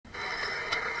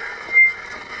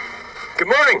Good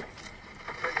morning.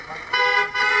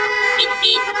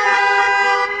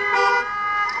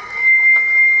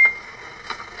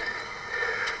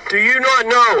 Do you not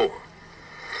know?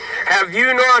 Have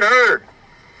you not heard?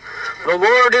 The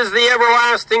Lord is the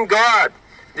everlasting God,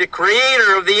 the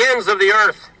creator of the ends of the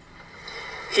earth.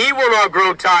 He will not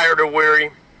grow tired or weary.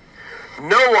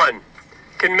 No one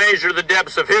can measure the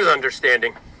depths of his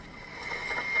understanding.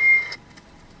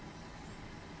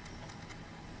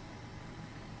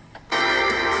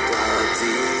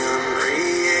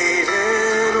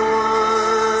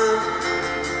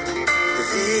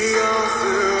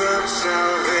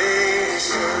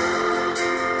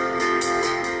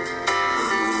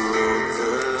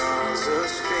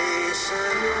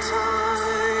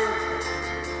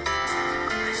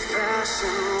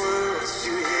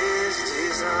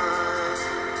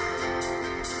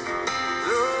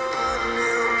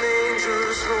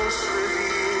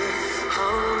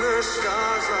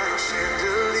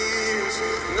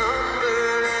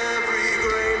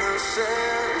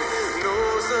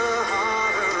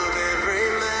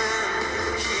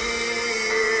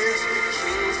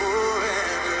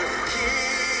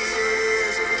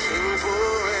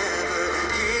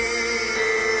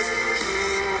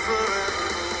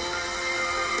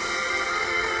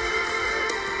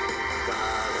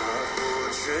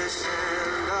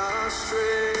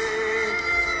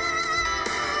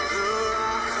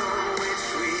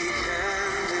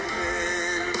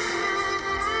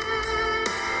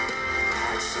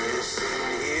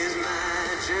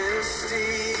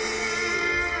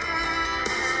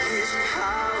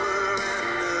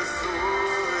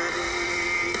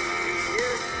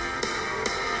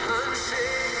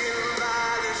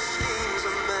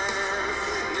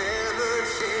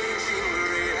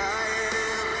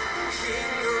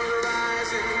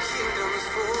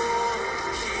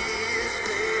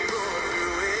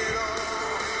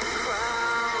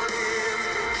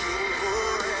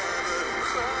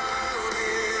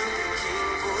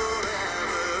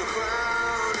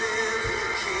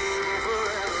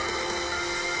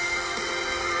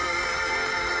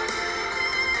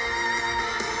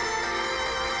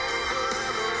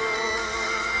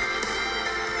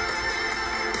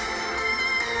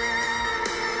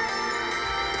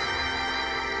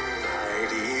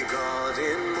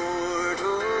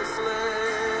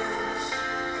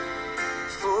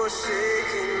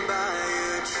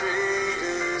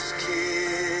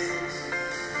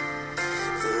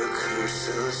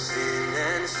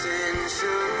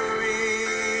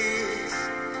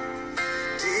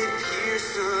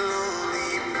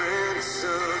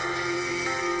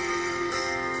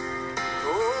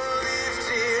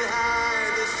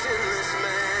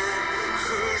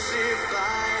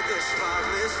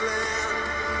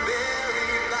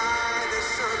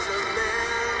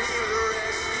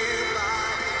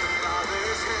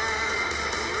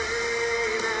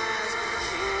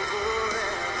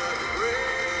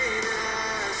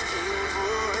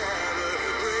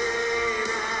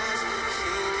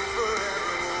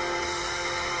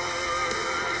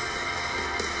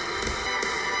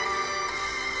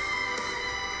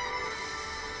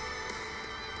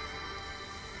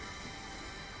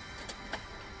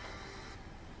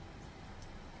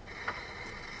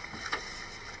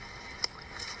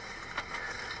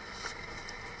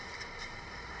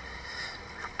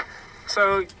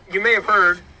 So you may have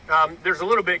heard there's a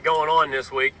little bit going on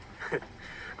this week.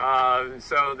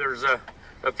 So there's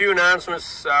a few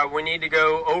announcements we need to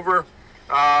go over.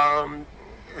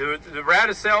 The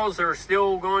Rata sales are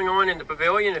still going on in the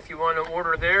pavilion if you want to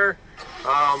order there.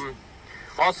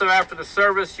 Also after the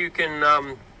service you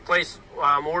can place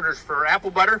orders for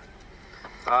apple butter.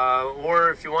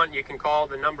 Or if you want you can call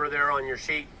the number there on your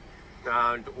sheet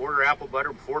to order apple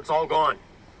butter before it's all gone.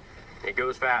 It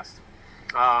goes fast.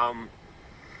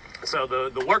 So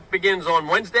the work begins on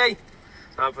Wednesday.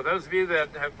 For those of you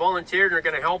that have volunteered and are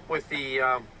going to help with the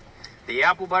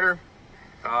apple butter,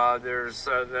 there's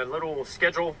that little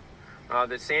schedule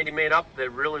that Sandy made up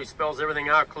that really spells everything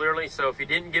out clearly. So if you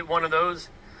didn't get one of those,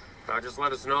 just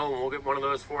let us know and we'll get one of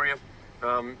those for you.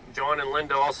 John and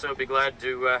Linda also be glad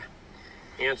to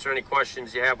answer any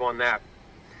questions you have on that.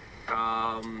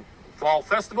 Fall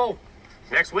Festival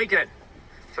next weekend.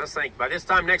 Just think, by this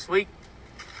time next week,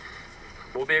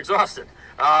 we'll be exhausted.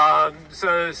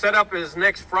 So setup is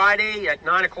next Friday at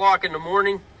 9 o'clock in the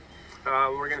morning.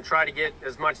 We're going to try to get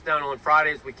as much done on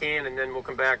Friday as we can, and then we'll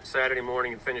come back Saturday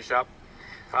morning and finish up.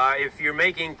 If you're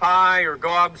making pie or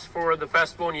gobs for the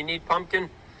festival and you need pumpkin,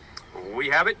 we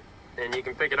have it, and you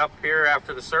can pick it up here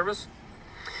after the service.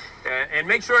 And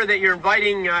make sure that you're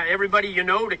inviting everybody you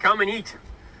know to come and eat.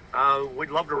 We'd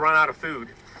love to run out of food.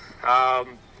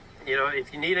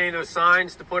 if you need any of those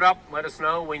signs to put up, let us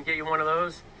know. We can get you one of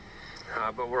those.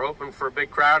 But we're hoping for a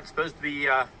big crowd. It's supposed to be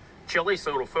chilly,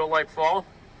 so it'll feel like fall.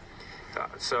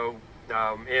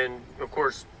 And of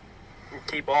course,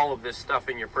 keep all of this stuff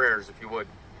in your prayers, if you would.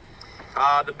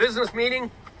 The business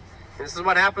meeting, this is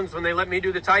what happens when they let me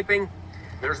do the typing.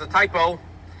 There's a typo.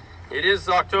 It is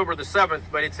October the 7th,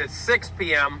 but it's at 6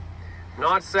 p.m.,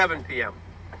 not 7 p.m.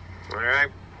 All right?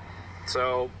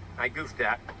 So I goofed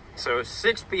that. So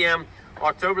 6 p.m.,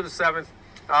 October the 7th.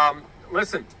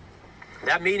 Listen,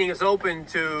 that meeting is open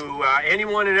to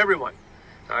anyone and everyone.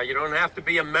 You don't have to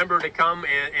be a member to come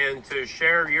and to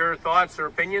share your thoughts or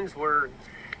opinions. We're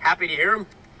happy to hear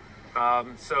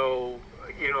them. So,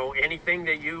 anything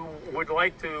that you would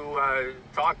like to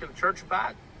talk to the church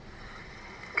about,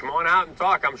 come on out and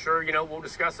talk. I'm sure, we'll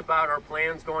discuss about our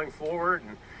plans going forward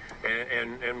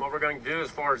and what we're going to do as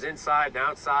far as inside and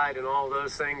outside and all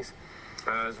those things,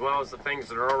 as well as the things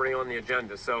that are already on the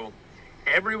agenda. So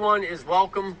everyone is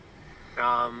welcome.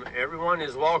 Everyone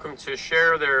is welcome to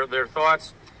share their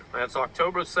thoughts. That's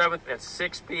October 7th at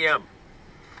 6 p.m.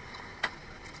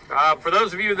 For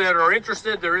those of you that are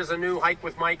interested, there is a new Hike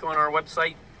with Mike on our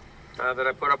website that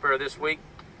I put up there this week.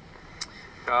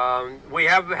 We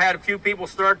have had a few people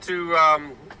start to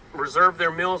reserve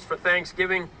their meals for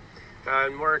Thanksgiving,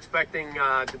 and we're expecting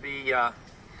to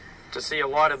see a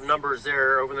lot of numbers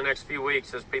there over the next few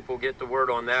weeks as people get the word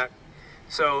on that.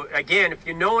 So again, if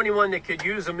you know anyone that could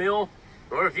use a meal,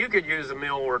 or if you could use a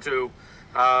meal or two,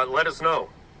 let us know,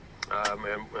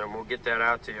 and we'll get that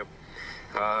out to you.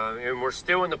 And we're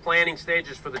still in the planning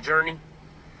stages for the journey.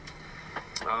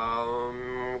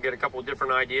 We'll get a couple of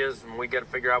different ideas, and we got to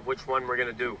figure out which one we're going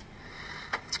to do.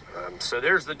 So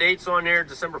there's the dates on there,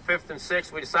 December 5th and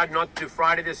 6th. We decided not to do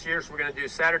Friday this year, so we're going to do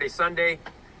Saturday, Sunday,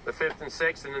 the 5th and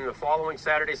 6th, and then the following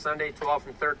Saturday, Sunday, 12th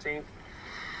and 13th.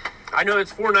 I know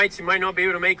it's 4 nights. You might not be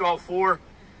able to make all 4.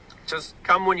 Just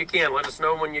come when you can. Let us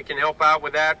know when you can help out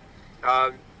with that.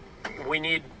 We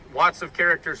need lots of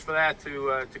characters for that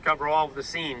to cover all of the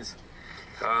scenes.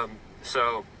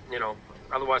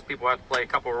 Otherwise people have to play a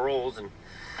couple of roles, and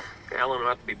Alan will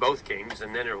have to be both kings,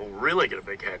 and then it will really get a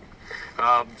big head.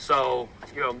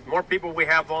 More people we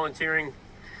have volunteering,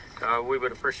 we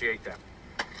would appreciate that.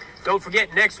 Don't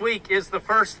forget, next week is the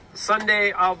first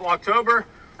Sunday of October.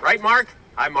 Right, Mark?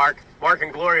 Hi, Mark. Mark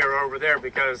and Gloria are over there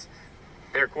because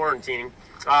they're quarantining.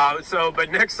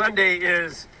 But next Sunday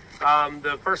is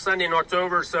the first Sunday in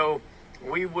October, so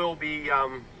we will be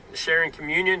sharing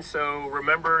communion. So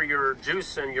remember your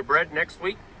juice and your bread next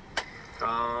week.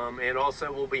 And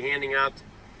also we'll be handing out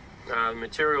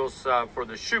materials for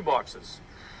the shoe boxes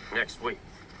next week.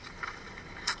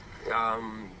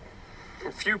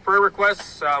 A few prayer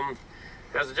requests.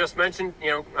 As I just mentioned,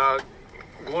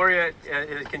 Gloria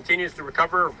continues to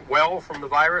recover well from the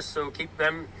virus, so keep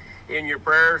them in your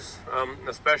prayers,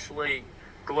 especially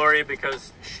Gloria,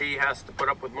 because she has to put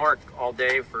up with Mark all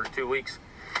day for 2 weeks.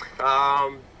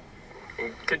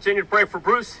 Continue to pray for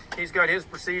Bruce. He's got his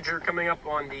procedure coming up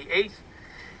on the 8th.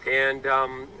 And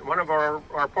one of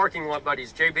our parking lot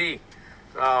buddies, JB,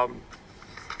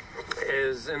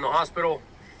 is in the hospital.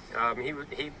 He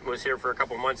was here for a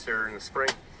couple months here in the spring.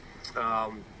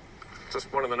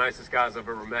 Just one of the nicest guys I've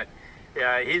ever met.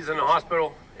 Yeah, he's in the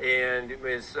hospital and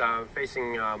is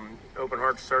facing open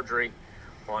heart surgery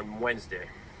on Wednesday.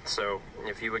 So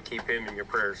if you would keep him in your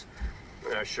prayers,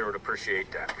 I sure would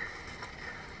appreciate that.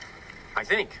 I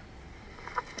think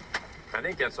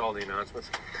that's all the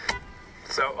announcements.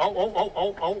 So,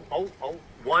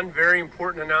 one very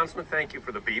important announcement. Thank you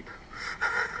for the beep.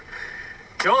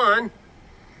 John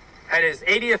had his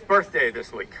 80th birthday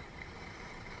this week.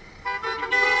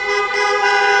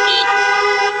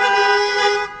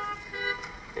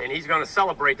 And he's going to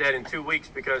celebrate that in 2 weeks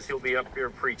because he'll be up here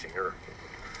preaching her.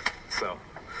 So,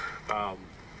 all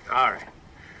right.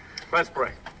 Let's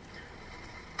pray.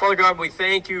 Father God, we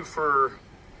thank you for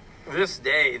this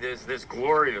day, this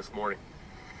glorious morning.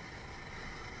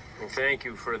 And thank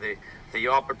you for the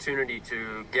opportunity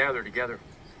to gather together,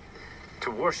 to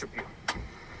worship you,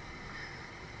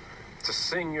 to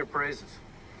sing your praises,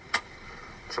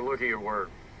 to look at your word.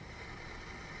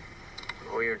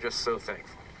 We are just so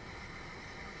thankful.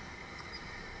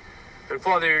 And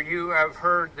Father, you have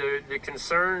heard the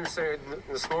concerns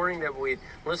this morning that we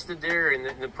listed there,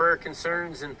 and the prayer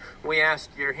concerns, and we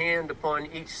ask your hand upon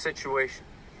each situation.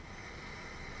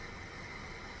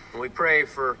 And we pray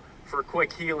for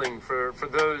quick healing for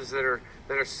those that are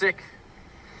sick.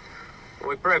 And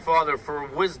we pray, Father, for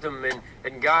wisdom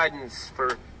and guidance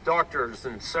for doctors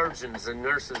and surgeons and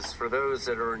nurses, for those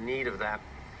that are in need of that.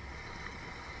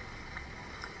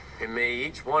 And may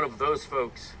each one of those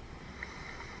folks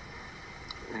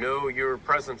know your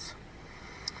presence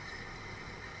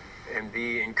and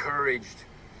be encouraged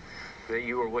that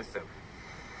you are with them.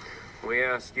 We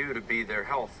ask you to be their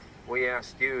health. We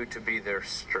ask you to be their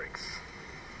strength.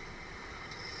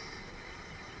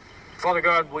 Father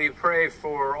God, we pray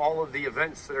for all of the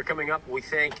events that are coming up. We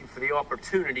thank you for the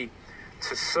opportunity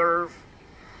to serve,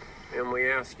 and we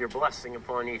ask your blessing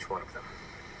upon each one of them.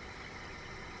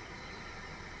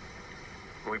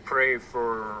 We pray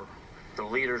for the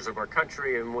leaders of our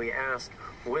country, and we ask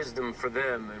wisdom for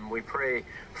them, and we pray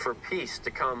for peace to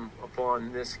come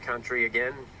upon this country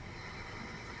again,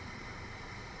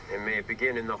 and may it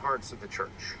begin in the hearts of the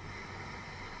church.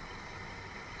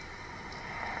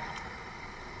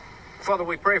 Father,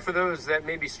 we pray for those that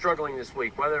may be struggling this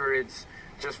week, whether it's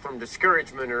just from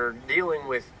discouragement or dealing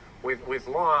with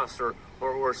loss or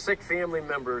sick family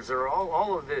members or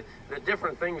all of the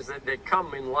different things that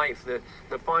come in life, the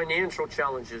financial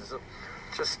challenges,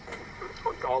 just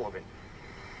all of it.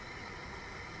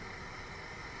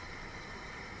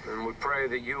 And we pray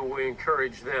that you will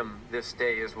encourage them this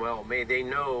day as well. May they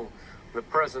know the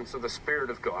presence of the Spirit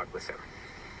of God with them.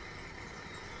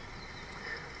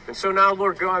 And so now,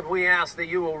 Lord God, we ask that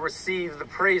you will receive the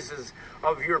praises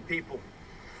of your people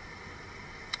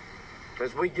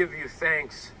as we give you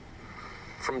thanks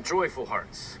from joyful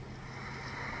hearts.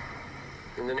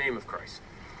 In the name of Christ.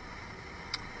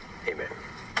 Amen.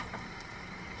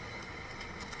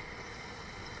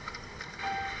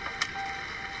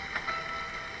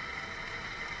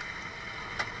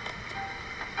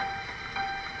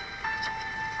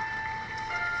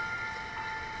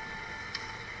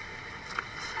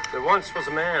 There once was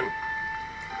a man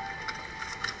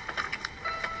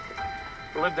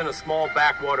who lived in a small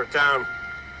backwater town.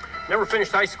 Never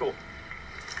finished high school.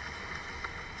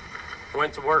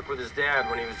 Went to work with his dad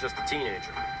when he was just a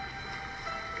teenager.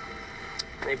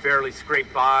 They barely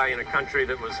scraped by in a country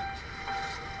that was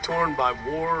torn by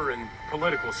war and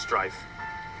political strife.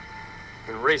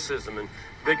 And racism and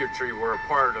bigotry were a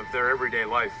part of their everyday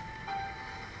life.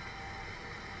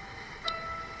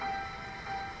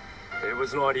 It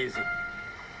was not easy.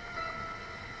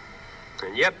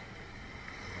 And yet,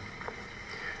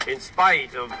 in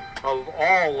spite of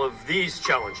all of these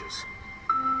challenges,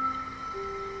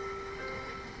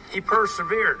 he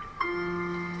persevered.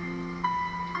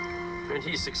 And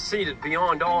he succeeded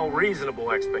beyond all reasonable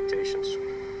expectations.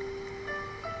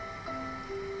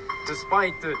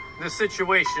 Despite the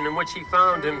situation in which he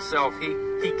found himself,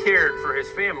 he cared for his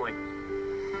family.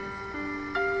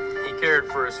 He cared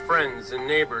for his friends and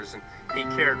neighbors, and he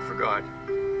cared for God.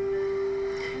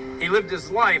 He lived his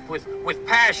life with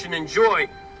passion and joy,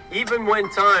 even when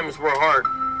times were hard.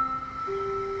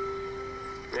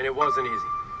 And it wasn't easy.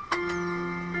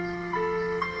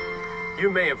 You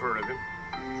may have heard of him.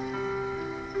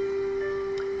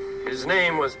 His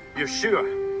name was Yeshua,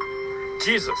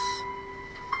 Jesus.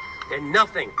 And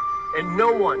nothing and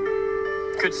no one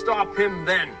could stop him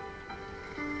then.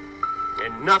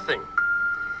 And nothing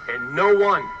and no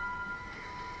one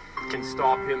can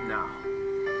stop him now.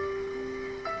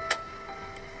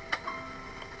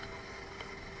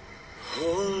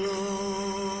 Oh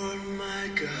Lord, my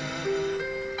God,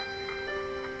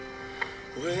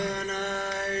 when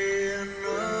I in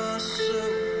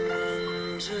awesome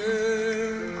wonder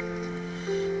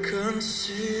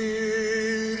consider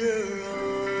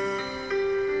all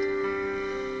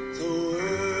the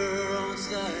worlds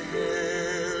thy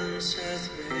hands hath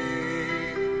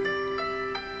made,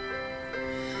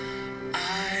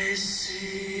 I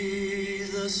see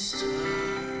the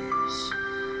stars,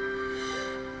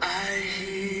 I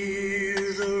hear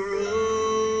the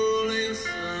rolling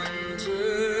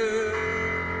thunder,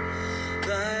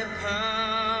 thy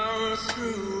power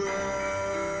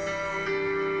throughout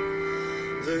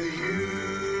the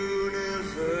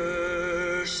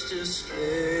universe displayed.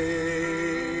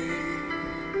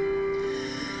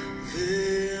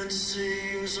 Then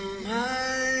sings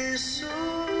my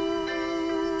soul,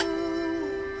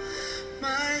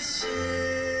 my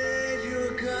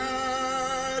Savior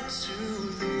God, to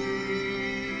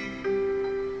thee.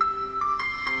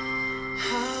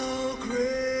 How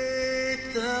great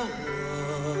thou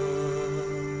art,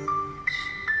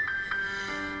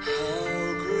 how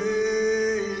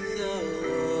great thou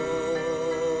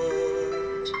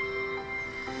art.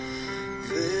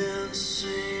 Then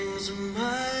sings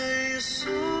my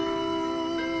soul,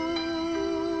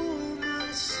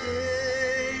 my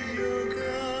Savior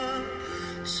God,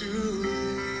 to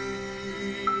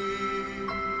thee.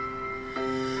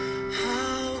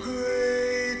 How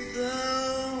great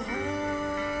thou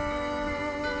art,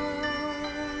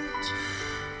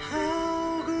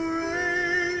 how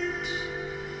great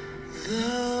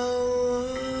thou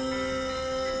art.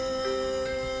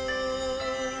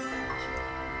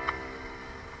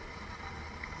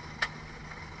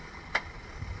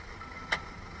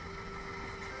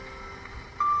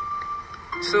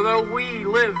 So though we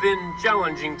live in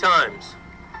challenging times,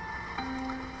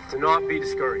 to not be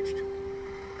discouraged.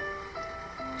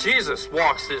 Jesus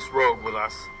walks this road with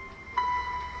us.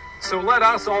 So let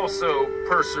us also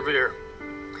persevere.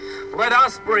 Let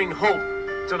us bring hope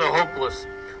to the hopeless.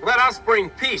 Let us bring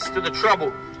peace to the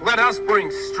troubled. Let us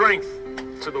bring strength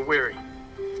to the weary.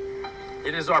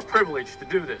 It is our privilege to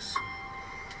do this.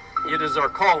 It is our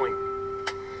calling.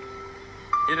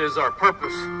 It is our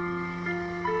purpose.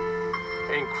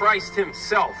 And Christ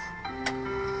himself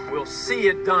will see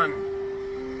it done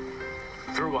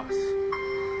through us.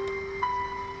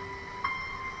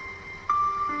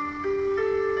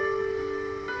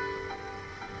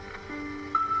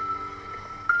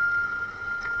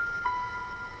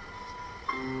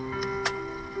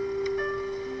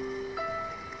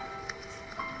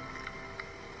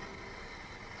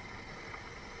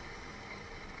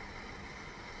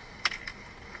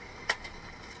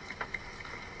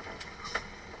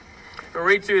 I'll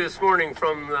read to you this morning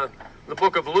from the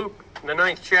book of Luke, the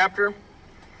 9th chapter,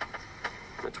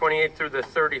 the 28th through the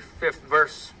 35th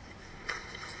verse.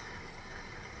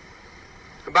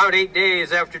 About 8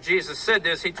 days after Jesus said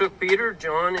this, he took Peter,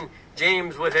 John, and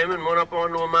James with him and went up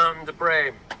onto a mountain to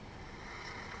pray.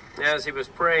 As he was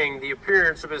praying, the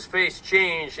appearance of his face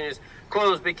changed, and his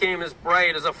clothes became as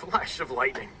bright as a flash of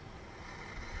lightning.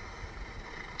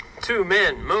 2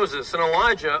 men, Moses and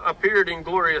Elijah, appeared in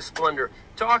glorious splendor,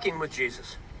 talking with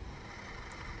Jesus.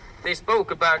 They spoke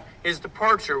about his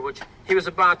departure, which he was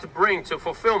about to bring to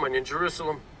fulfillment in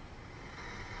Jerusalem.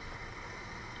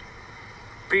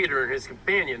 Peter and his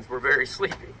companions were very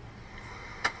sleepy.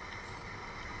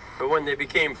 But when they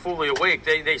became fully awake,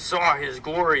 they saw his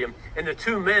glory and the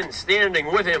 2 men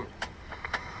standing with him.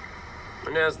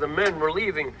 And as the men were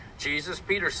leaving Jesus,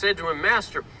 Peter said to him,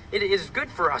 "Master, it is good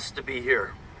for us to be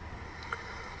here.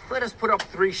 Let us put up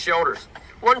 3 shelters,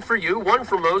 one for you, one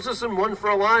for Moses, and one for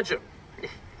Elijah."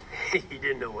 He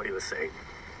didn't know what he was saying.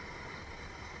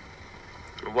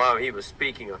 And while he was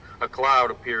speaking, a cloud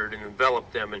appeared and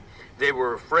enveloped them, and they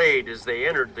were afraid as they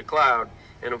entered the cloud.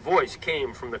 And a voice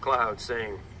came from the cloud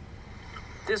saying,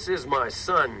 "This is my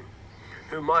son,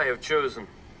 whom I have chosen.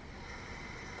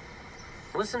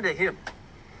 Listen to him."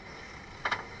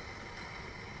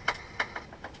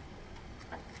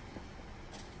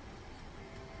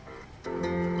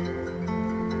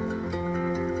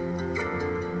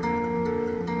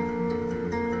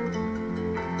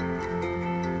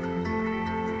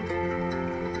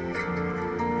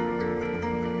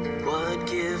 What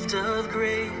gift of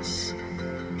grace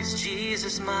is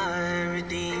Jesus my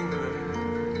Redeemer?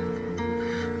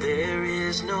 There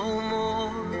is no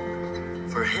more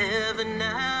for heaven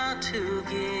now to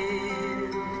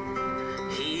give.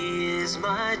 He is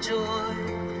my joy,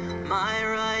 my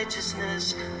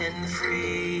righteousness and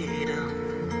freedom,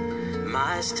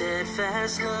 my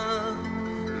steadfast love,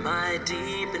 my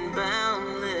deep and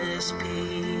boundless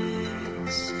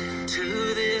peace.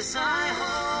 To this I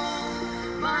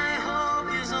hold, my hope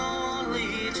is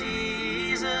only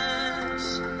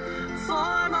Jesus,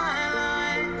 for my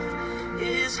life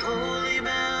is wholly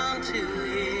bound to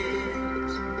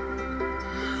his.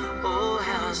 Oh,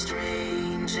 how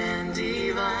strange and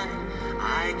divine,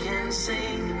 I can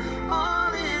sing,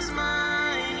 all is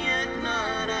mine, yet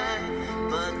not I,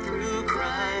 but through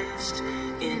Christ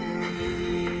in me.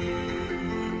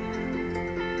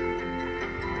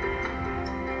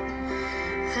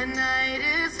 The night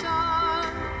is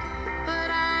dark, but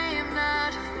I am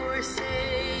not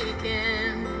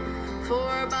forsaken,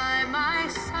 for by my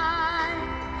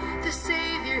side the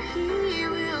Savior, he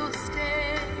will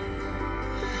stay.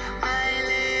 I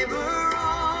labor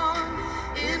on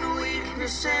in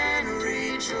weakness and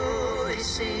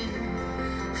rejoicing,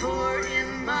 for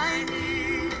in my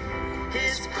need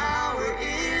his power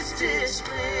is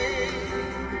displayed.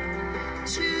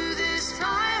 To this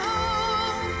I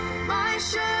hold, my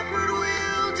shepherd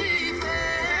will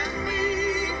defend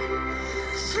me.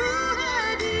 Through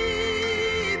the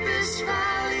deepest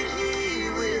valley he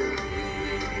will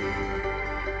lead.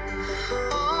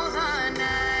 Oh, the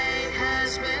night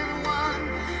has been won,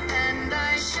 and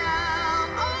I shall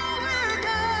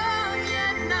overcome,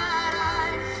 yet not I,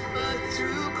 but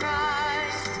through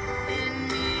Christ in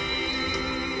me.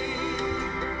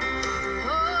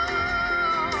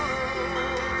 Oh,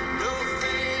 no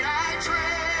fear.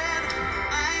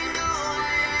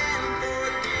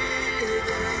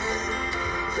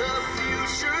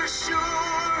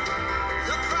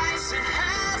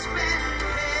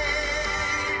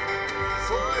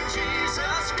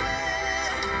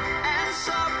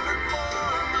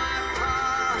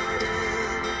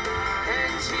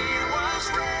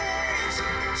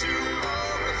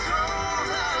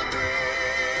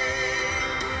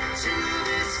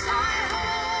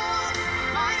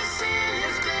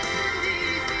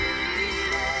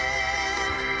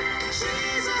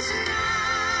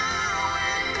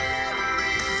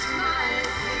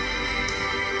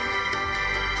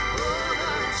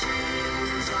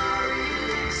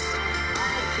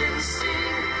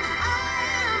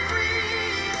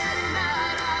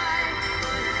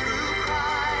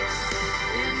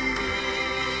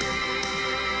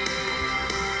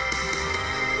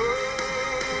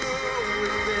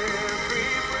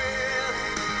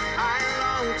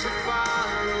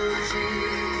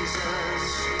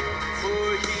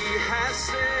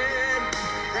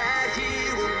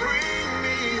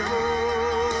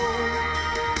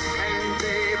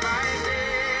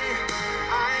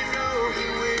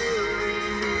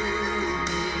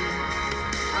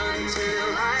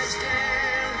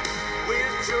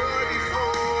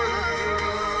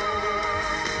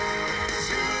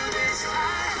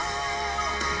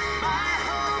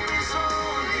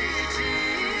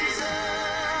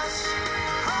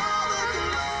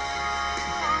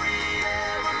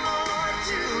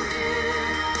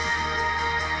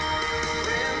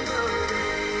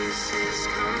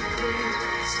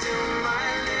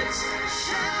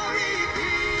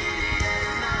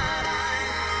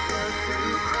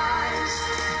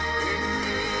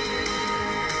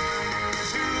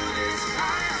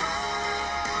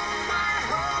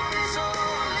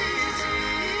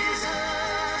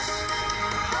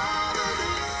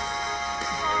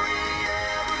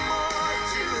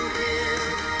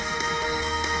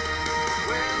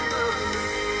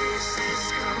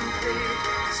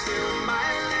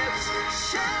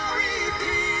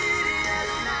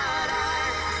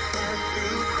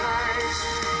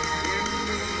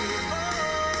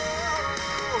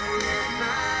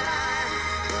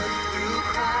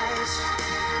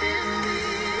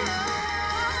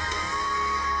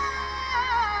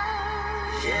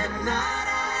 Yet not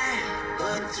I,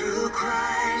 but through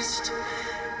Christ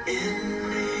in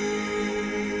me.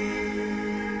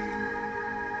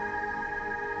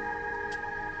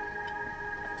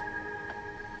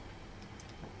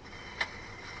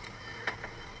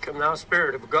 Come thou,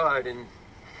 Spirit of God, and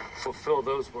fulfill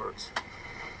those words.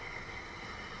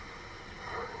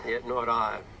 Yet not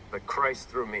I, but Christ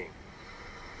through me.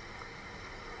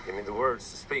 Give me the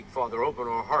words to speak, Father. Open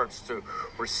our hearts to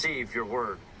receive your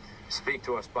word. Speak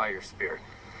to us by your Spirit.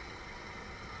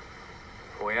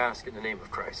 We ask in the name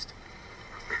of Christ.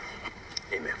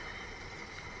 Amen.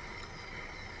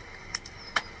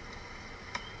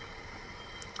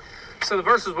 So the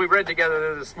verses we read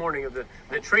together this morning of the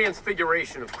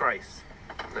transfiguration of Christ,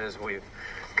 as we've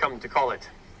come to call it,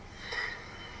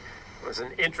 was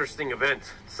an interesting event,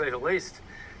 to say the least.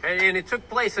 And it took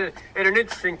place at an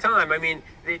interesting time. I mean,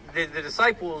 the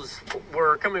disciples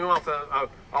were coming off a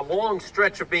long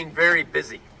stretch of being very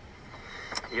busy.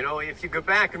 You know, if you go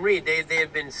back and read, they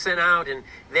had been sent out, and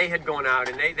they had gone out,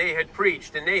 and they had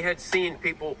preached, and they had seen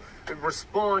people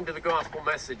respond to the gospel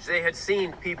message. They had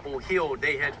seen people healed.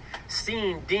 They had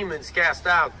seen demons cast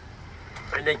out.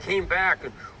 And they came back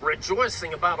and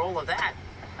rejoicing about all of that.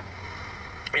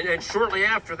 And then shortly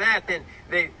after that, then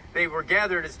they were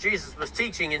gathered as Jesus was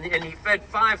teaching, and he fed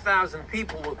 5,000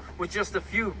 people with just a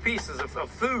few pieces of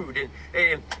food.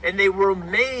 And they were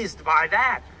amazed by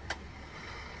that.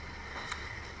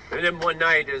 And then one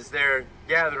night, as they're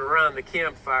gathered around the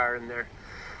campfire and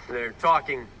they're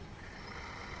talking,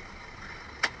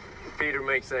 Peter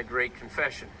makes that great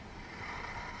confession.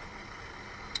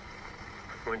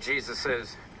 When Jesus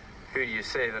says, "Who do you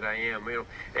say that I am?" You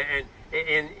know,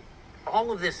 and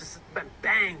all of this has been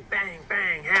bang, bang,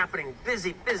 bang happening.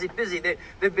 Busy, busy, busy.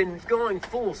 They've been going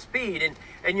full speed.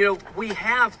 And you know, we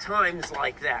have times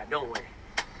like that, don't we?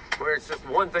 Where it's just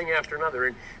one thing after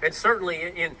another. And certainly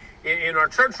in our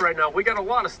church right now, we got a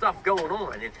lot of stuff going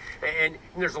on. And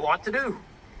there's a lot to do.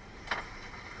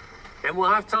 And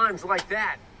we'll have times like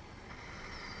that.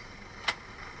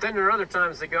 Then there are other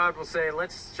times that God will say,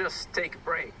 let's just take a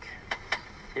break.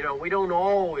 You know, we don't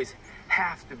always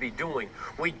have to be doing.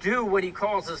 We do what he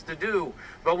calls us to do.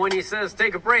 But when he says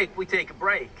take a break, we take a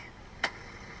break.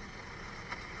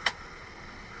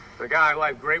 The guy who I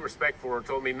have great respect for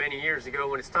told me many years ago,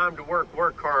 when it's time to work,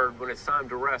 work hard. When it's time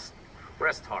to rest,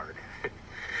 rest hard.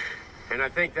 And I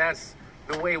think that's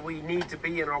the way we need to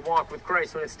be in our walk with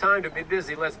Christ. When it's time to be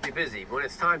busy, let's be busy. When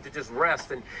it's time to just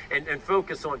rest and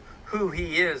focus on who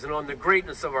he is and on the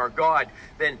greatness of our God,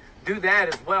 then do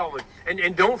that as well.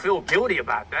 And don't feel guilty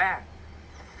about that.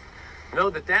 Know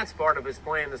that that's part of his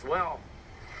plan as well.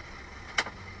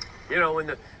 You know, when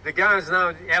the guys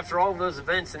now, after all those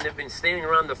events, and they've been standing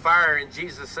around the fire, and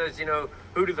Jesus says, you know,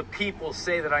 who do the people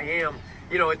say that I am?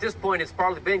 You know, at this point, it's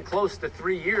probably been close to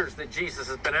 3 years that Jesus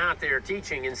has been out there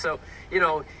teaching. And so, you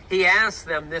know, he asks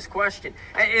them this question.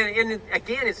 And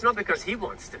again, it's not because he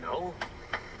wants to know.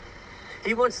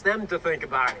 He wants them to think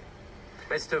about it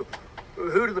as to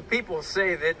who do the people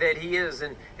say that he is,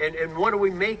 and what do we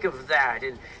make of that?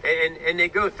 And they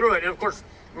go through it. And of course,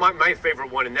 my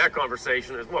favorite one in that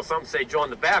conversation is, well, some say John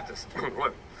the Baptist.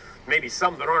 Well, maybe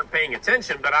some that aren't paying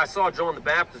attention, but I saw John the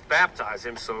Baptist baptize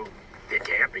him, so it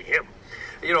can't be him.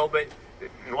 You know, but,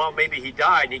 well, maybe he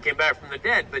died and he came back from the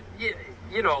dead. But,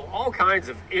 you know, all kinds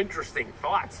of interesting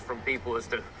thoughts from people as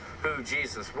to who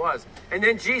Jesus was. And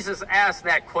then Jesus asked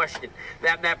that question,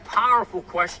 that powerful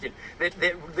question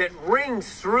that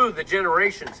rings through the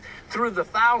generations, through the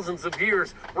thousands of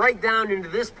years, right down into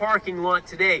this parking lot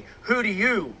today. Who do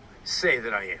you say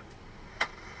that I am?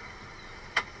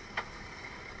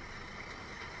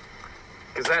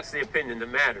 Because that's the opinion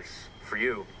that matters for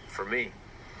you, for me.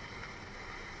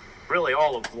 Really,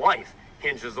 all of life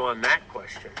hinges on that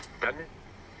question, doesn't it?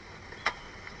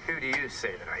 Who do you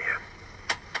say that I am?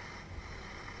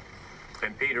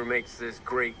 And Peter makes this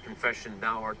great confession,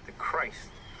 thou art the Christ,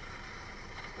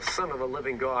 the Son of the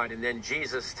living God. And then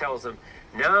Jesus tells him,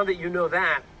 now that you know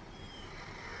that,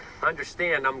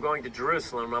 understand I'm going to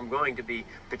Jerusalem, I'm going to be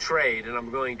betrayed, and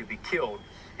I'm going to be killed.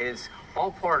 And it's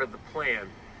all part of the plan.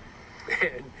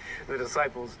 And the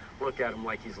disciples look at him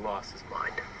like he's lost his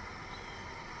mind.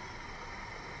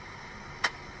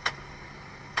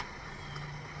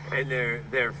 And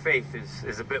their faith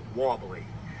is a bit wobbly.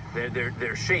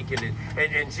 They're shaken,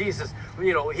 and Jesus,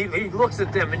 you know, he looks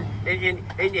at them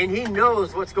and he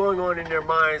knows what's going on in their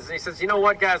minds, and he says, you know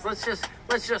what, guys, let's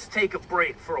just take a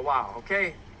break for a while,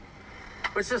 okay?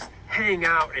 Let's just hang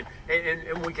out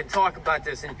and we can talk about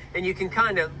this, and you can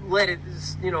kind of let it,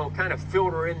 you know, kind of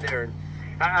filter in there.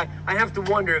 I have to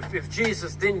wonder if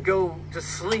Jesus didn't go to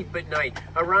sleep at night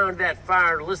around that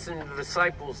fire, listening to the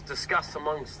disciples discuss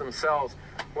amongst themselves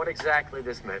what exactly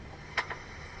this meant,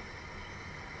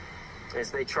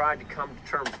 as they tried to come to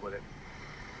terms with it.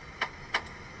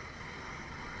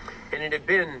 And it had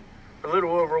been a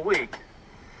little over a week.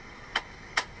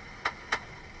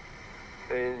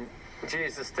 And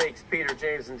Jesus takes Peter,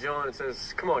 James, and John and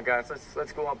says, come on, guys,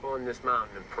 let's go up on this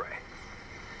mountain and pray.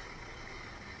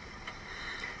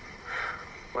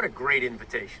 What a great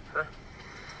invitation, huh?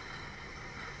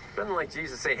 Nothing like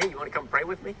Jesus saying, hey, you want to come pray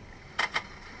with me?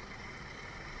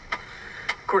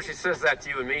 Of course, he says that to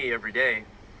you and me every day.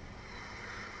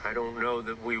 I don't know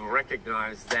that we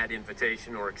recognize that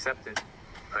invitation or accept it.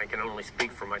 I can only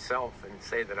speak for myself and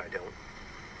say that I don't.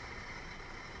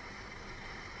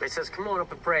 He says, come on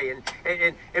up and pray.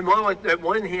 And while at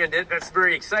one hand, that's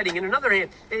very exciting. In another hand,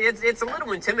 it's a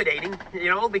little intimidating,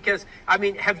 because,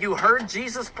 have you heard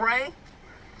Jesus pray?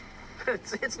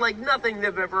 It's like nothing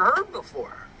they've ever heard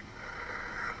before.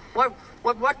 What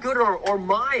good are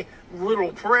my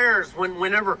little prayers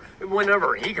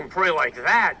whenever he can pray like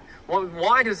that?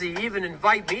 Why does he even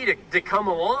invite me to come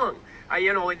along?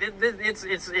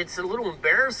 It's a little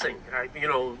embarrassing,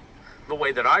 the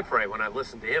way that I pray when I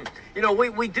listen to him.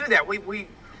 We do that. We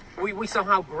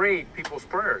somehow grade people's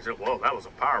prayers. Well, that was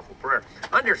a powerful prayer.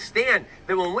 Understand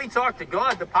that when we talk to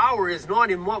God, the power is not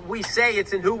in what we say,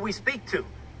 it's in who we speak to.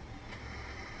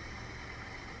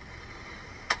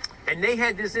 And they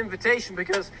had this invitation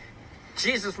because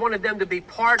Jesus wanted them to be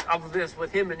part of this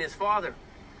with him and his Father.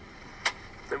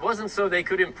 It wasn't so they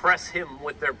could impress him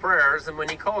with their prayers. And when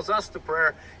he calls us to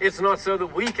prayer, it's not so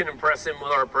that we can impress him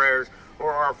with our prayers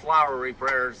or our flowery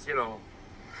prayers. We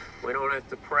don't have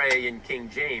to pray in King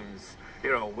James.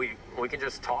 We can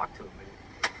just talk to him.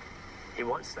 And he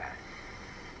wants that.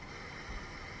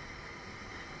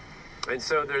 And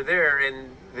so they're there,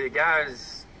 and the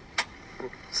guys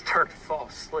start to fall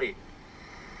asleep.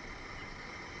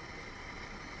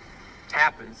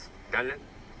 Happens, doesn't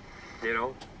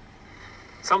it?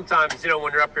 Sometimes,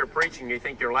 when you're up here preaching, you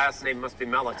think your last name must be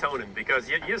melatonin, because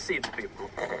you see the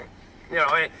people,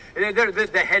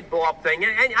 the head blow up thing,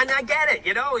 and I get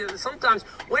it, sometimes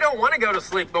we don't want to go to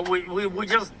sleep, but we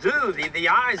just do. The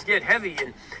eyes get heavy,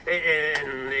 and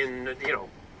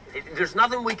there's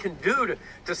nothing we can do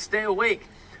to stay awake.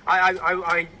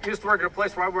 I used to work at a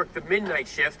place where I worked the midnight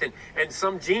shift, and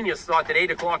some genius thought that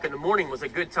 8 o'clock in the morning was a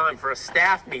good time for a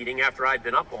staff meeting after I'd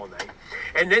been up all night.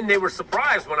 And then they were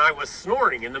surprised when I was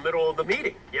snoring in the middle of the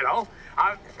meeting,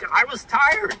 I was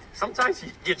tired. Sometimes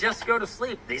you just go to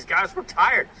sleep. These guys were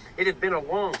tired. It had been a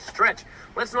long stretch.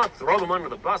 Let's not throw them under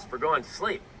the bus for going to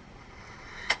sleep.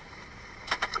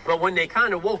 But when they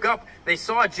kind of woke up, they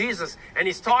saw Jesus, and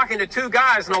he's talking to two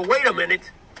guys. Now, wait a minute.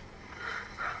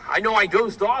 I know I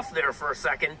dozed off there for a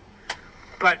second,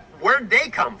 but where'd they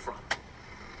come from?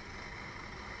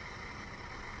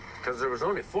 Because there was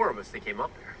only 4 of us that came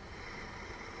up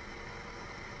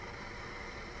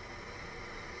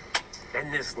there.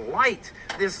 And this light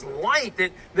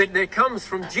that comes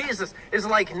from Jesus is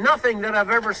like nothing that I've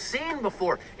ever seen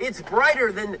before. It's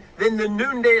brighter than the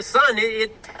noonday sun.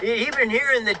 Even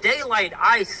here in the daylight,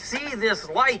 I see this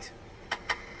light.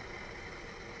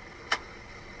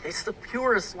 It's the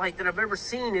purest light that I've ever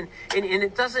seen, and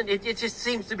it just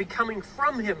seems to be coming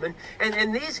from him.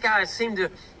 And these guys seem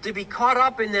to be caught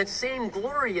up in that same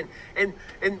glory. And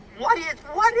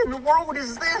what in the world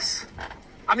is this?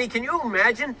 Can you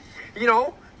imagine,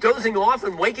 dozing off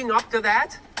and waking up to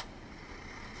that?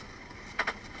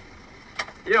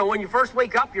 When you first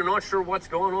wake up, you're not sure what's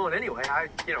going on anyway.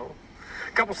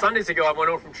 A couple Sundays ago, I went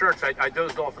home from church. I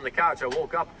dozed off on the couch. I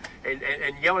woke up and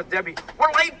yelled at Debbie,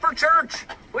 "We're late for church.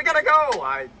 We gotta go."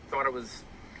 I thought it was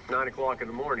 9 o'clock in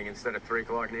the morning instead of 3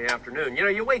 o'clock in the afternoon.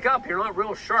 You wake up, you're not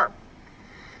real sharp.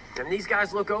 And these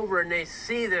guys look over and they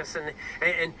see this, and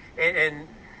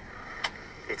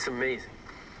it's amazing.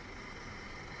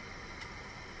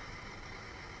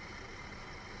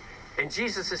 And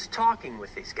Jesus is talking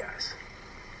with these guys.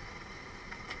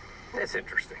 That's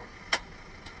interesting.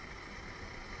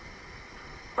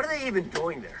 What are they even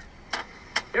doing there?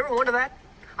 You ever wonder that?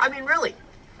 Really?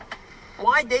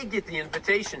 Why'd they get the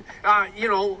invitation? Why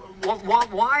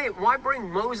bring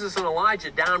Moses and Elijah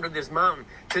down to this mountain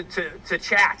to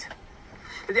chat?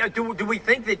 Do we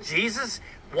think that Jesus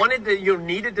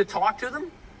needed to talk to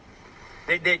them?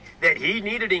 That he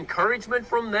needed encouragement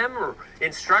from them or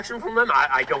instruction from them?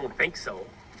 I don't think so.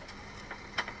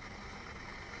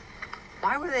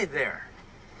 Why were they there?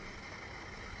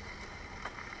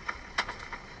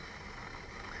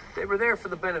 They were there for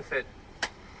the benefit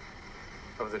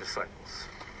of the disciples.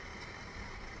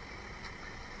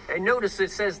 And notice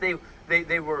it says they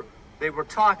were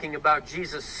talking about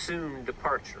Jesus' soon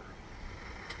departure.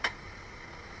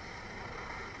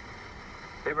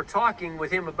 They were talking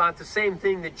with him about the same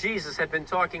thing that Jesus had been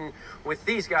talking with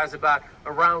these guys about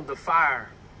around the fire.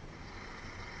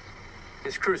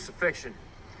 His crucifixion,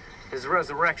 his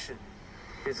resurrection,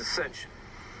 his ascension.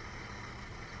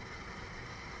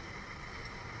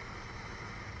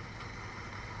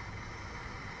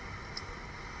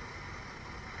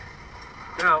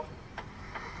 Now,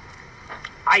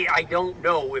 I don't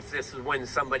know if this is when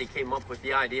somebody came up with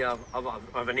the idea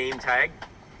of a name tag.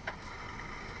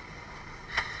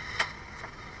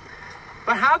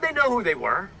 But how'd they know who they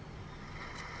were?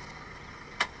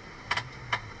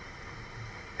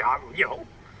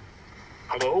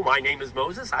 Hello, my name is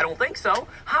Moses? I don't think so.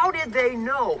 How did they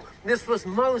know this was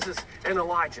Moses and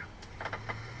Elijah?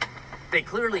 They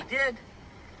clearly did.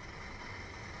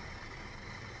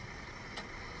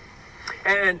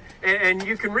 And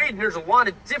you can read, and there's a lot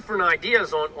of different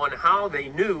ideas on how they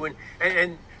knew,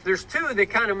 and there's two that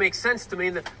kind of make sense to me.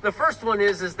 The first one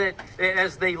is that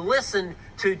as they listened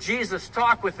to Jesus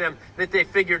talk with them, that they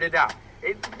figured it out.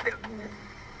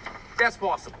 That's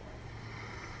possible.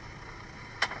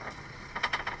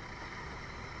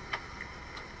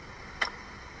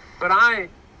 But I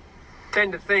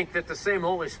tend to think that the same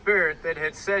Holy Spirit that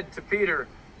had said to Peter,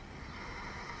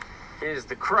 is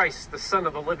the Christ, the Son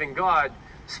of the living God,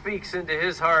 speaks into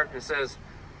his heart and says,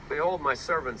 behold my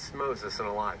servants Moses and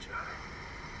Elijah.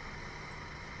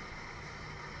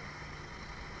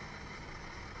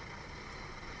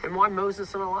 And why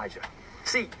Moses and Elijah?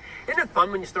 See, isn't it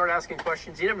fun when you start asking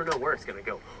questions? You never know where it's going to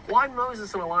go. Why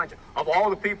Moses and Elijah? Of all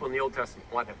the people in the Old Testament,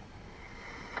 why them?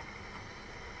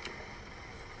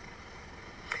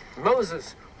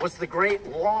 Moses was the great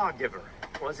lawgiver,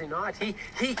 was he not? He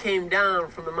came down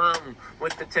from the mountain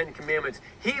with the 10 Commandments.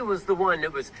 He was the one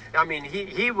that was,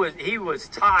 he was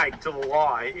tied to the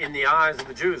law in the eyes of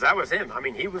the Jews. That was him.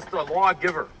 He was the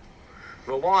lawgiver.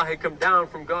 The law had come down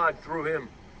from God through him.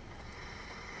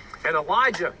 And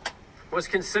Elijah was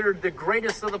considered the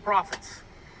greatest of the prophets.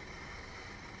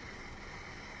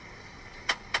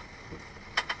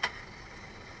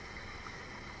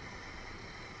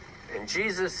 And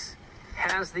Jesus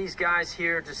has these guys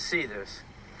here to see this,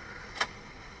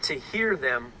 to hear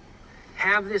them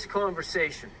have this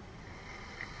conversation.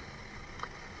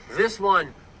 This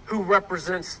one who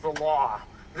represents the law,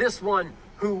 this one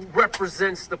who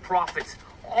represents the prophets,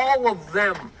 all of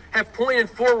them have pointed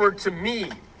forward to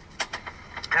me,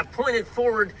 have pointed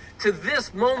forward to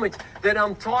this moment that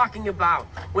I'm talking about.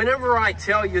 Whenever I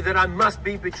tell you that I must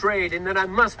be betrayed and that I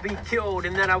must be killed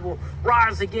and that I will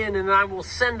rise again and that I will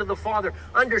send to the Father,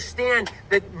 understand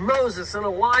that Moses and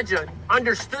Elijah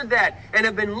understood that and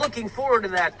have been looking forward to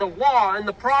that. The law and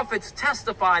the prophets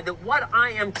testify that what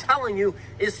I am telling you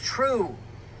is true.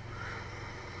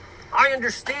 I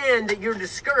understand that you're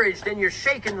discouraged and you're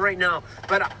shaken right now,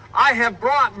 but I have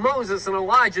brought Moses and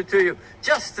Elijah to you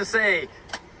just to say,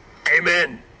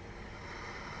 amen.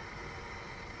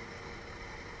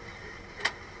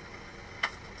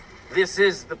 This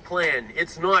is the plan.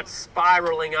 It's not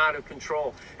spiraling out of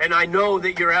control. And I know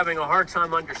that you're having a hard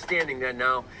time understanding that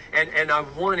now, and I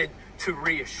wanted to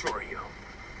reassure you.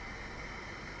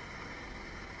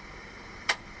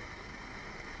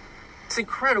 It's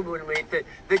incredible to me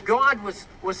that God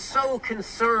was so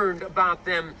concerned about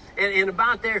them and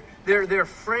about their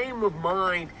frame of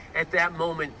mind at that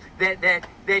moment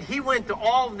that he went to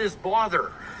all of this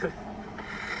bother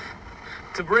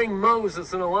to bring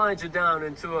Moses and Elijah down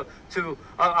and to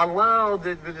allow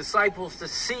the disciples to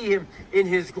see him in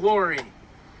his glory,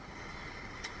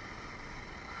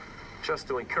 just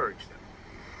to encourage them.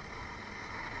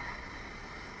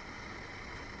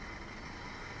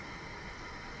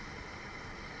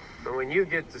 And when you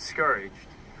get discouraged,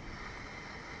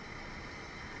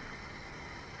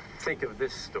 think of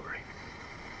this story.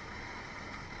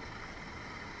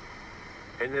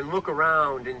 And then look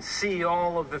around and see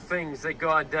all of the things that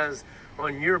God does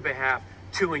on your behalf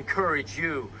to encourage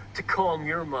you, to calm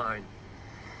your mind,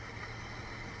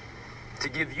 to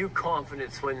give you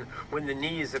confidence when the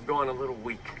knees have gone a little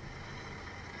weak.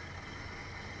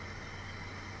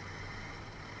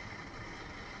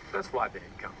 That's why they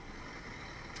had come.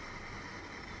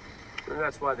 And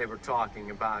that's why they were talking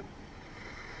about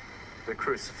the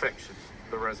crucifixion,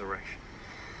 the resurrection.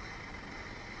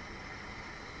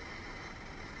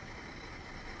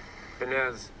 And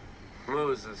as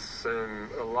Moses and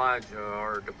Elijah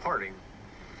are departing,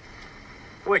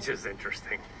 which is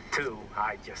interesting too,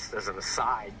 as an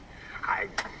aside,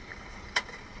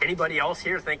 anybody else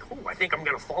here think, I think I'm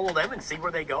going to follow them and see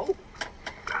where they go?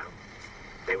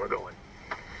 They were going.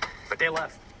 they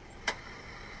left.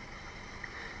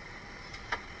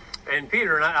 And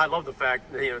Peter, and I love the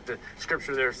fact, the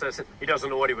scripture there says that he doesn't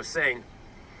know what he was saying.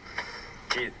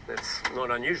 Gee, that's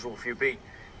not unusual for you, Pete.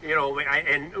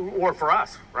 Or for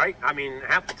us, right? I mean,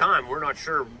 half the time we're not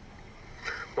sure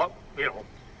what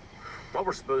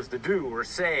we're supposed to do or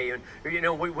say, and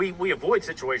we avoid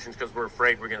situations because we're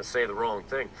afraid we're going to say the wrong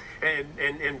thing.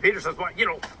 And Peter says, well,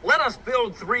 let us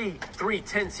build three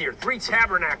tents here, 3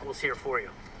 tabernacles here for you.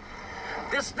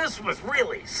 This was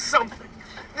really something.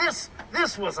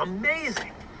 This was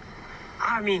amazing.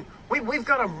 I mean, we've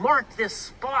got to mark this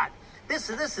spot. This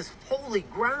is holy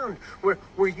ground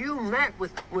where you met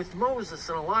with Moses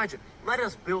and Elijah. Let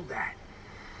us build that.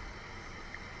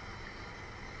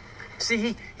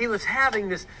 See, he was having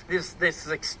this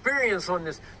experience on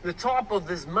the top of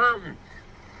this mountain,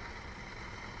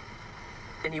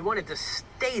 and he wanted to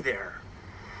stay there.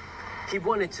 He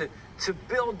wanted to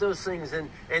build those things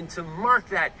and to mark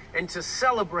that and to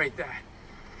celebrate that.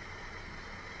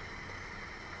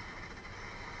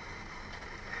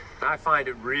 I find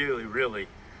it really, really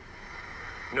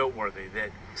noteworthy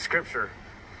that Scripture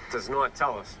does not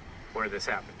tell us where this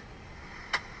happened.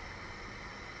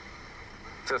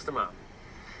 Just a mountain.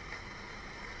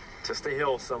 Just a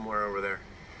hill somewhere over there.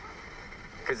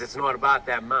 Because it's not about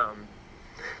that mountain.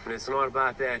 And it's not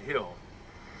about that hill.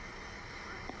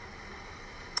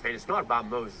 And it's not about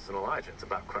Moses and Elijah. It's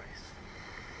about Christ.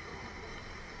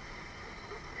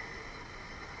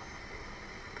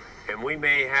 And we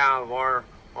may have our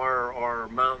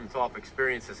mountaintop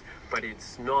experiences, but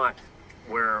it's not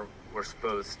where we're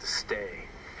supposed to stay.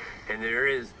 And there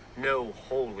is no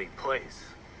holy place.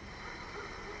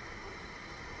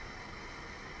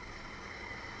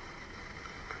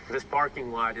 This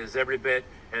parking lot is every bit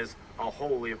as a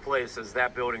holy a place as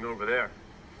that building over there,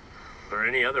 or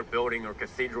any other building or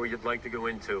cathedral you'd like to go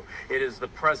into. It is the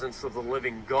presence of the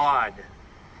living God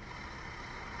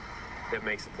that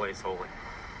makes the place holy.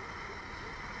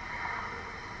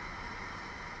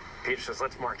 Peter says,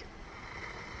 let's mark it.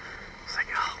 It's like,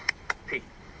 oh, Pete.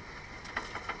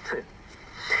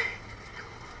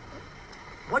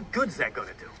 What good's that going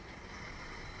to do?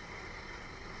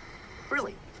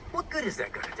 Really, what good is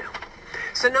that going to do?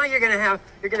 So now you're going to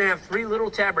have 3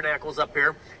 little tabernacles up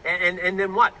here, and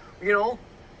then what?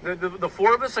 The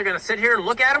 4 of us are going to sit here and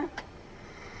look at them?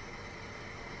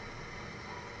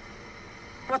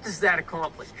 What does that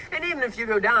accomplish? And even if you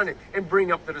go down and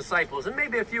bring up the disciples and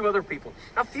maybe a few other people,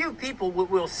 a few people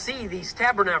will see these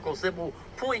tabernacles that will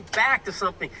point back to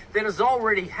something that has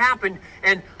already happened.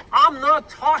 And I'm not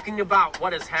talking about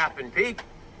what has happened, Pete.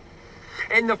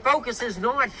 And the focus is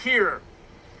not here.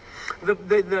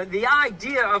 The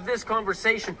idea of this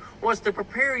conversation was to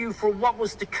prepare you for what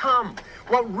was to come,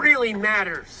 what really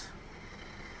matters.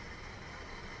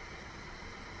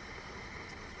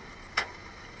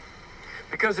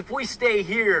 Because if we stay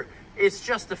here, it's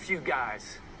just a few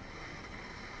guys.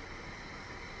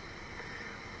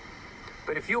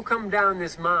 But if you'll come down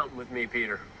this mountain with me,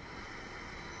 Peter,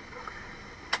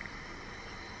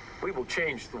 we will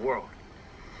change the world.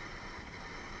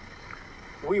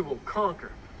 We will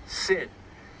conquer sin.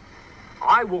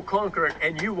 I will conquer it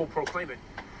and you will proclaim it.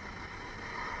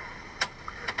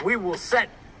 We will set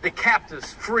the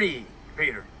captives free,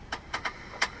 Peter.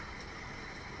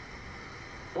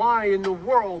 Why in the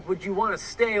world would you want to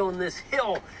stay on this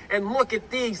hill and look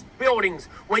at these buildings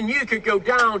when you could go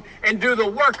down and do the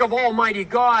work of Almighty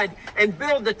God and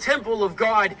build the temple of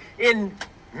God in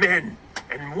men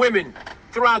and women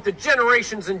throughout the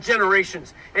generations and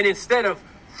generations, and instead of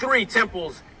 3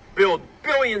 temples, build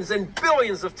billions and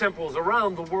billions of temples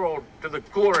around the world to the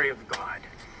glory of God?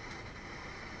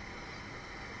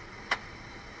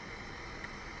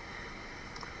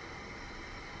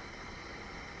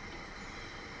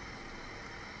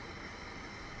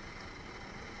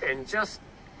 And just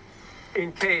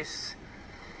in case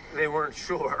they weren't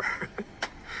sure,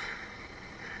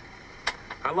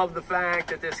 I love the fact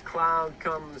that this cloud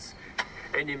comes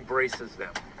and embraces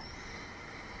them.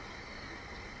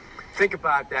 Think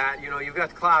about that. You've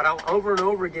got the cloud over and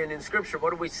over again in Scripture.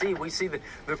 What do we see? We see the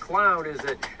cloud as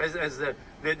the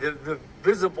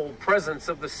visible presence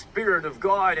of the Spirit of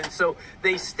God. And so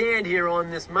they stand here on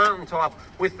this mountaintop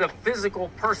with the physical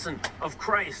person of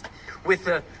Christ, with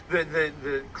the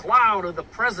cloud of the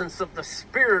presence of the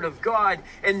Spirit of God,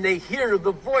 and they hear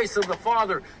the voice of the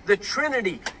Father. The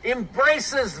Trinity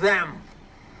embraces them.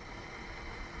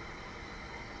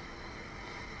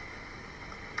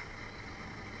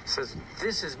 Says,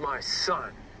 this is my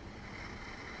son.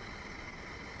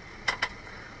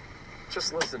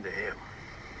 Just listen to him.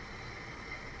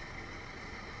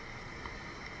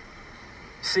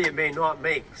 See, it may not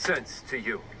make sense to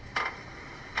you,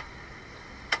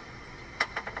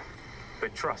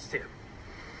 but trust him.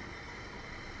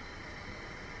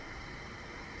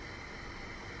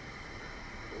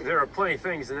 There are plenty of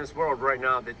things in this world right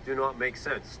now that do not make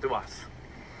sense to us.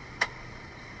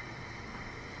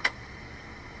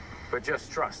 But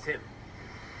just trust him.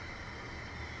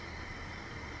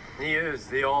 He is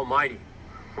the Almighty.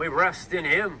 We rest in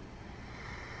him.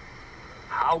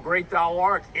 How great thou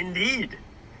art, indeed.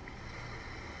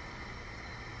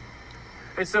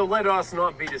 And so let us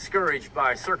not be discouraged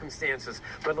by circumstances,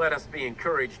 but let us be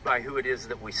encouraged by who it is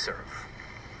that we serve,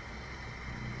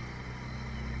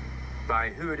 by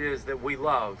who it is that we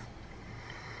love,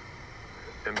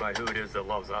 and by who it is that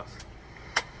loves us.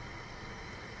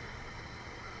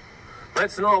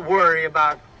 Let's not worry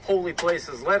about holy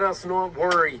places. Let us not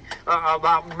worry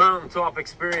about mountaintop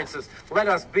experiences. Let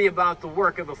us be about the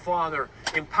work of the Father,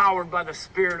 empowered by the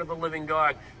Spirit of the living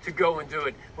God to go and do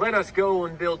it. Let us go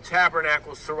and build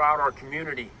tabernacles throughout our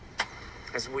community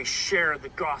as we share the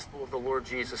gospel of the Lord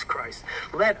Jesus Christ.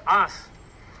 Let us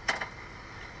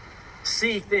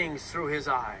see things through his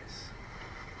eyes.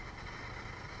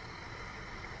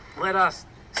 Let us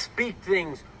speak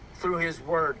things through his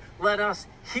word. Let us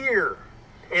hear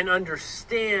and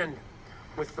understand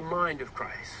with the mind of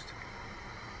Christ.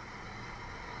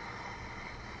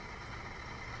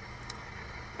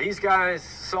 These guys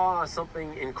saw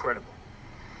something incredible.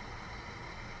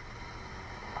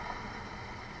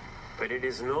 But it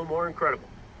is no more incredible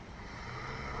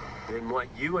than what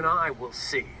you and I will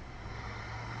see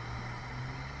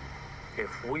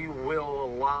if we will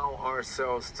allow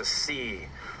ourselves to see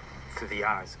through the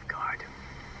eyes of God.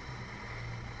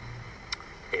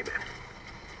 Amen.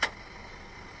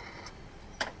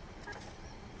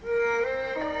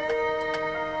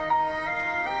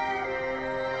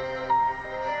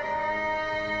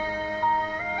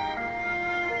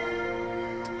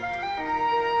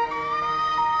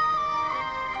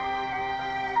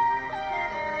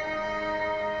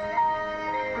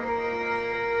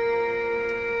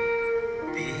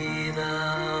 Be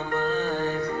thou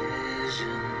my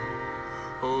vision,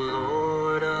 O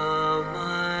Lord of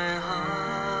my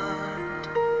heart.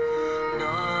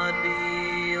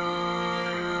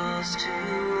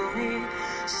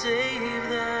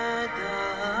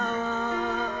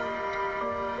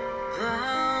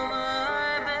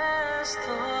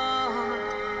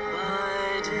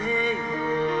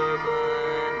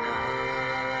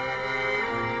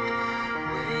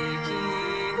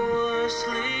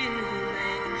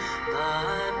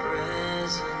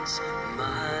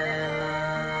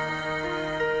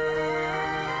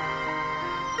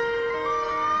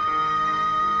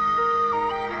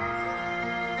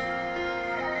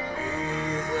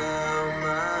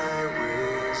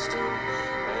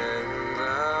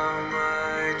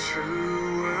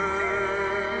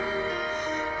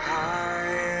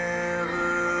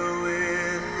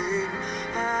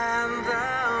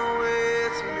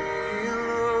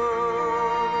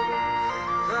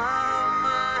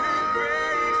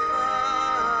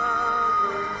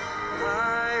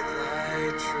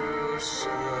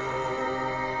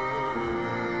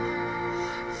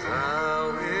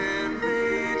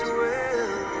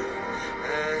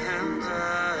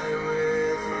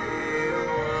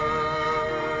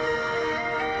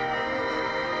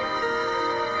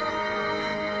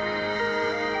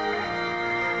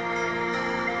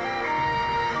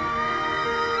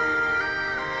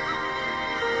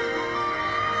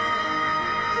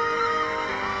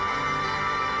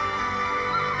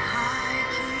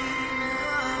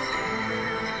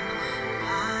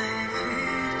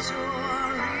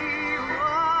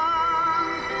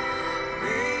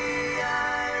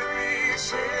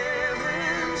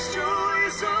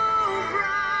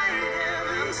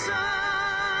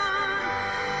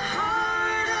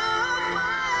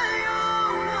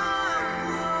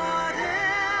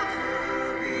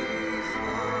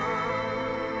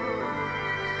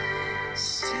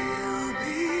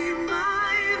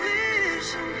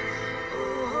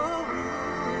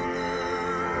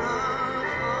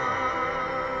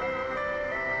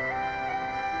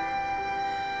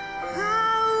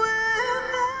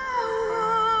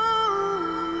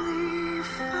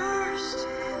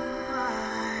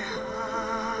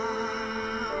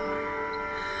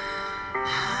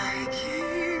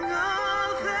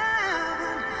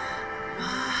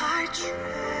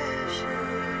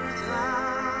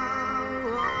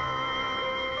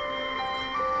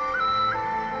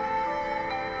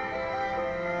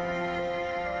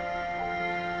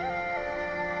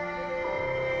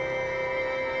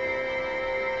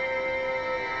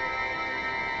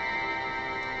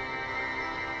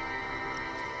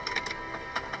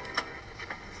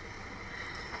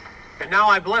 And now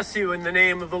I bless you in the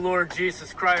name of the Lord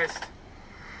Jesus Christ.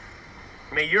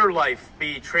 May your life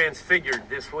be transfigured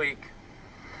this week.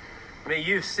 May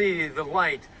you see the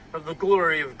light of the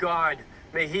glory of God.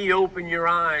 May he open your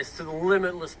eyes to the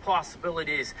limitless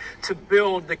possibilities to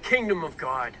build the kingdom of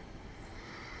God.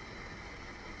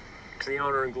 To the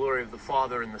honor and glory of the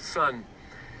Father and the Son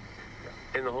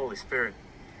and the Holy Spirit.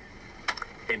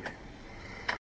 Amen.